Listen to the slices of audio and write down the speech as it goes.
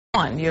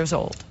Years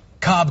old.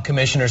 Cobb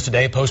commissioners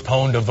today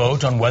postponed a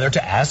vote on whether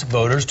to ask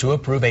voters to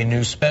approve a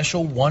new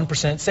special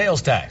 1%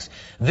 sales tax.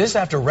 This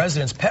after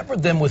residents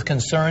peppered them with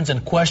concerns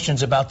and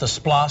questions about the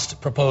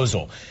SPLOST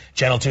proposal.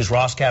 Channel 2's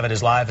Ross Cavett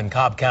is live in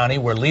Cobb County,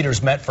 where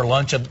leaders met for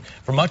lunch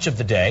for much of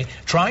the day,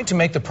 trying to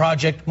make the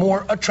project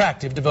more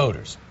attractive to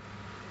voters.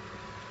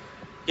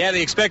 Yeah,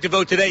 the expected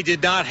vote today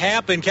did not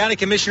happen. County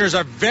commissioners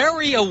are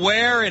very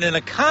aware in an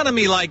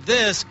economy like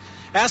this,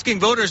 asking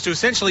voters to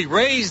essentially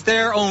raise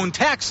their own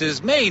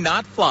taxes may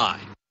not fly.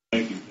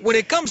 When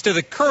it comes to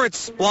the current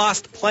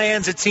SPLOST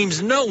plans, it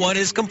seems no one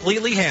is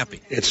completely happy.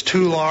 It's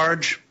too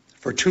large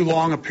for too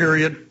long a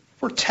period.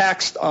 We're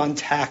taxed on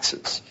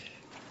taxes.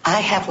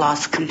 I have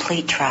lost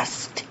complete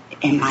trust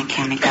in my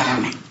county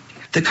government.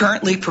 The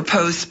currently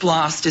proposed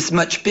SPLOST is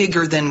much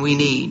bigger than we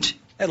need.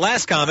 That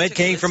last comment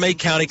came from a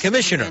county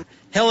commissioner.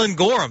 Helen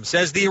Gorham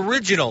says the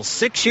original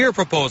 6-year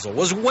proposal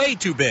was way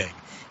too big,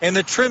 and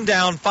the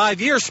trimmed-down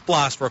 5-year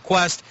SPLOST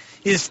request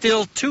is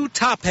still too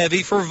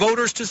top-heavy for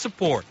voters to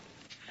support.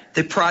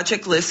 The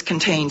project list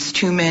contains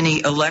too many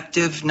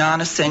elective,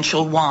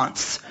 non-essential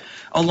wants,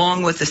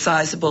 along with a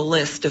sizable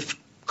list of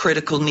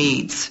critical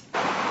needs.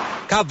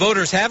 Cobb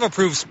voters have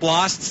approved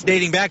SPLOSTs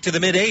dating back to the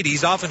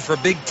mid-'80s, often for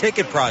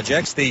big-ticket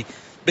projects. The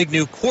big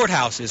new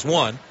courthouse is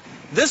one.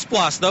 This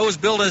SPLOST, though, is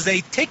billed as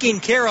a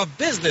taking care of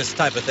business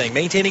type of thing,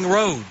 maintaining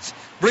roads,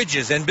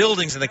 bridges, and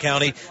buildings in the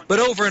county. But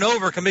over and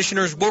over,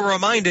 commissioners were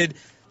reminded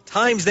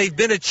times they've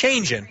been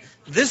a-changin'.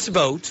 This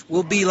vote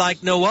will be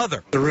like no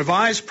other. The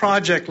revised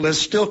project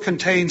list still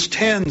contains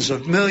tens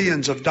of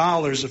millions of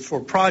dollars for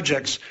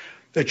projects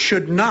that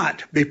should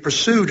not be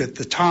pursued at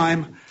the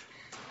time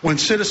when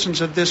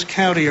citizens of this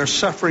county are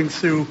suffering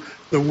through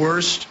the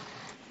worst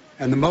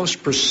and the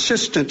most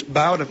persistent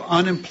bout of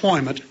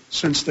unemployment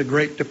since the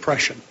Great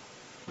Depression.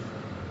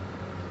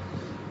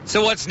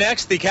 So what's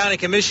next? The county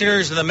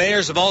commissioners and the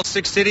mayors of all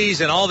 6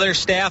 cities and all their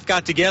staff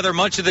got together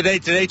much of the day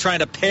today trying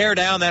to pare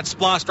down that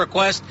SPLOST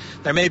request.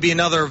 There may be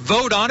another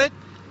vote on it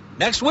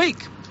next week.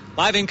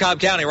 Live in Cobb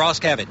County, Ross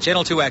Cavett,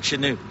 Channel 2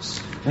 Action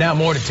News. Now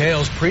more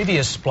details.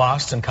 Previous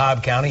SPLOSTs in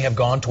Cobb County have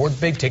gone toward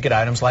big ticket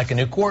items like a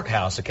new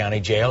courthouse, a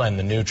county jail, and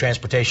the new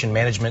transportation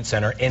management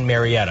center in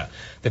Marietta.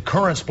 The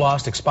current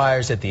SPLOST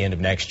expires at the end of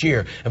next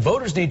year, and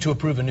voters need to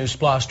approve a new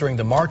SPLOST during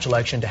the March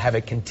election to have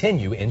it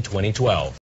continue in 2012.